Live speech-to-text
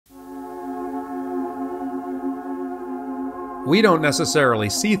We don't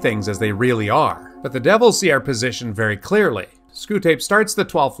necessarily see things as they really are, but the devils see our position very clearly. Screwtape starts the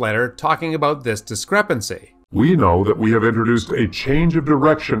 12th letter talking about this discrepancy. We know that we have introduced a change of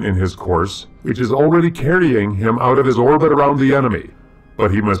direction in his course, which is already carrying him out of his orbit around the enemy.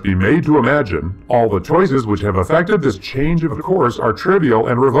 But he must be made to imagine all the choices which have affected this change of course are trivial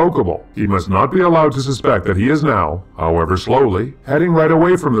and revocable. He must not be allowed to suspect that he is now, however slowly, heading right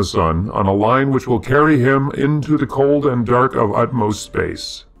away from the sun on a line which will carry him into the cold and dark of utmost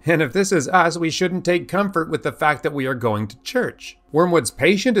space. And if this is us, we shouldn't take comfort with the fact that we are going to church. Wormwood's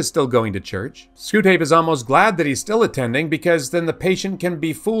patient is still going to church. Screwtape is almost glad that he's still attending because then the patient can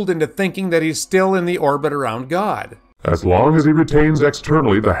be fooled into thinking that he's still in the orbit around God. As long as he retains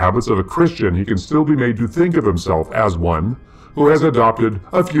externally the habits of a Christian, he can still be made to think of himself as one who has adopted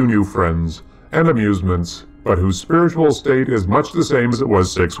a few new friends and amusements, but whose spiritual state is much the same as it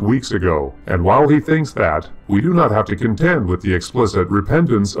was 6 weeks ago. And while he thinks that, we do not have to contend with the explicit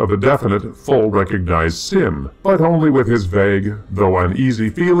repentance of a definite, full recognized sin, but only with his vague, though uneasy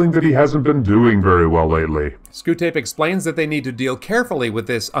feeling that he hasn't been doing very well lately. Screwtape explains that they need to deal carefully with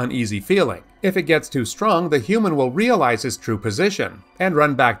this uneasy feeling. If it gets too strong, the human will realize his true position and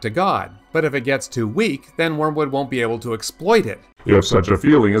run back to God. But if it gets too weak, then Wormwood won't be able to exploit it. If such a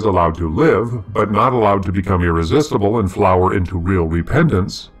feeling is allowed to live, but not allowed to become irresistible and flower into real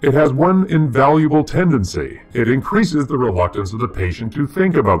repentance, it has one invaluable tendency. It increases the reluctance of the patient to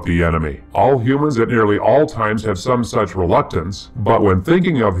think about the enemy. All humans at nearly all times have some such reluctance, but when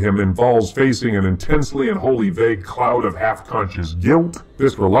thinking of him involves facing an intensely and wholly vague cloud of half-conscious guilt,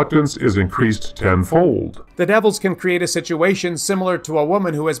 this reluctance is increased tenfold. The devils can create a situation similar to a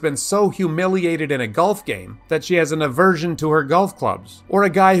woman who has been so humiliated in a golf game that she has an aversion to her golf clubs, or a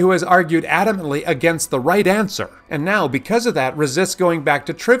guy who has argued adamantly against the right answer, and now, because of that, resists going back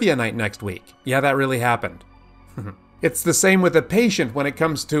to trivia night next week. Yeah, that really happened. It's the same with a patient when it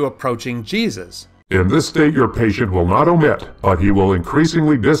comes to approaching Jesus. In this state, your patient will not omit, but he will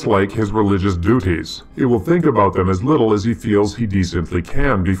increasingly dislike his religious duties. He will think about them as little as he feels he decently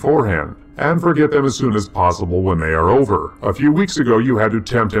can beforehand, and forget them as soon as possible when they are over. A few weeks ago, you had to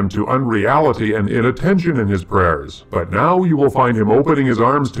tempt him to unreality and inattention in his prayers, but now you will find him opening his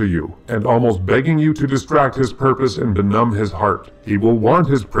arms to you, and almost begging you to distract his purpose and benumb his heart. He will want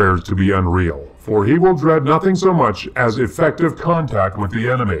his prayers to be unreal, for he will dread nothing so much as effective contact with the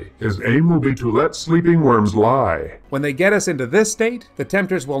enemy. His aim will be to let sleeping worms lie. When they get us into this state, the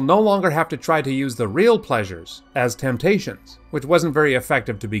tempters will no longer have to try to use the real pleasures as temptations, which wasn't very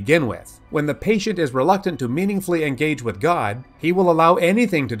effective to begin with. When the patient is reluctant to meaningfully engage with God, he will allow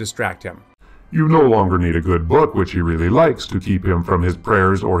anything to distract him. You no longer need a good book which he really likes to keep him from his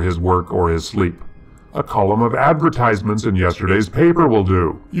prayers or his work or his sleep. A column of advertisements in yesterday's paper will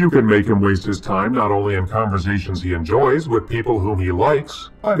do. You can make him waste his time not only in conversations he enjoys with people whom he likes,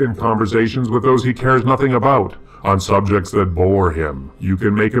 but in conversations with those he cares nothing about, on subjects that bore him. You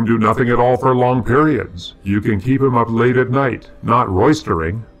can make him do nothing at all for long periods. You can keep him up late at night, not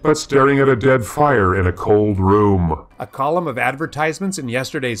roistering, but staring at a dead fire in a cold room. A column of advertisements in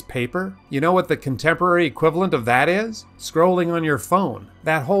yesterday's paper? You know what the contemporary equivalent of that is? Scrolling on your phone.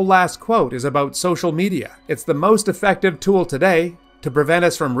 That whole last quote is about social media. It's the most effective tool today to prevent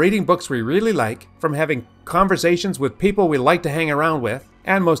us from reading books we really like, from having conversations with people we like to hang around with,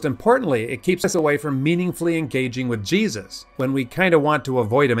 and most importantly, it keeps us away from meaningfully engaging with Jesus, when we kind of want to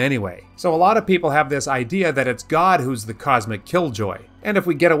avoid him anyway. So a lot of people have this idea that it's God who's the cosmic killjoy, and if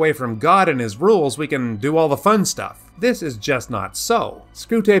we get away from God and his rules, we can do all the fun stuff. This is just not so.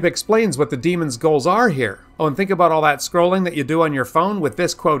 Screwtape explains what the demon's goals are here. Oh, and think about all that scrolling that you do on your phone with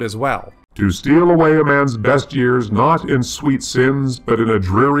this quote as well. To steal away a man's best years, not in sweet sins, but in a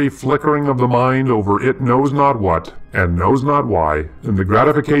dreary flickering of the mind over it knows not what, and knows not why, in the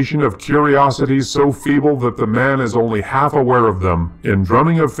gratification of curiosities so feeble that the man is only half aware of them, in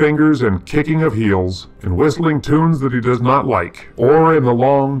drumming of fingers and kicking of heels, in whistling tunes that he does not like, or in the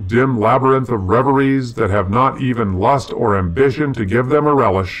long, dim labyrinth of reveries that have not even lust or ambition to give them a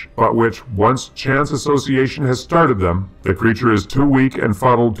relish, but which, once chance association has started them, the creature is too weak and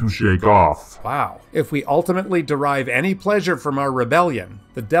fuddled to shake off. Wow. If we ultimately derive any pleasure from our rebellion,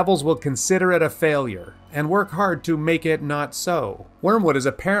 the devils will consider it a failure and work hard to make it not so. Wormwood is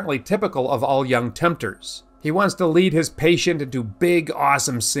apparently typical of all young tempters. He wants to lead his patient into big,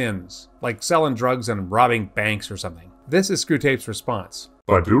 awesome sins, like selling drugs and robbing banks or something. This is Screwtape's response.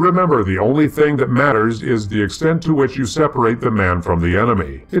 But do remember, the only thing that matters is the extent to which you separate the man from the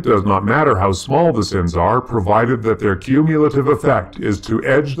enemy. It does not matter how small the sins are, provided that their cumulative effect is to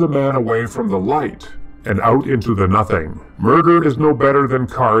edge the man away from the light, and out into the nothing. Murder is no better than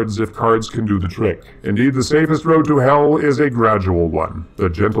cards if cards can do the trick. Indeed, the safest road to hell is a gradual one. The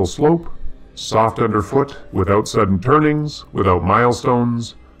gentle slope, soft underfoot, without sudden turnings, without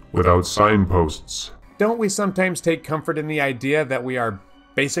milestones, without signposts. Don't we sometimes take comfort in the idea that we are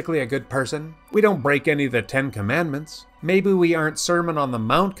basically a good person? We don't break any of the 10 Commandments. Maybe we aren't Sermon on the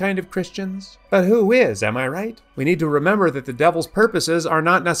Mount kind of Christians. But who is, am I right? We need to remember that the devil's purposes are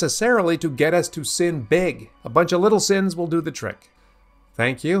not necessarily to get us to sin big. A bunch of little sins will do the trick.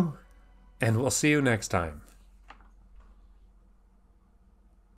 Thank you, and we'll see you next time.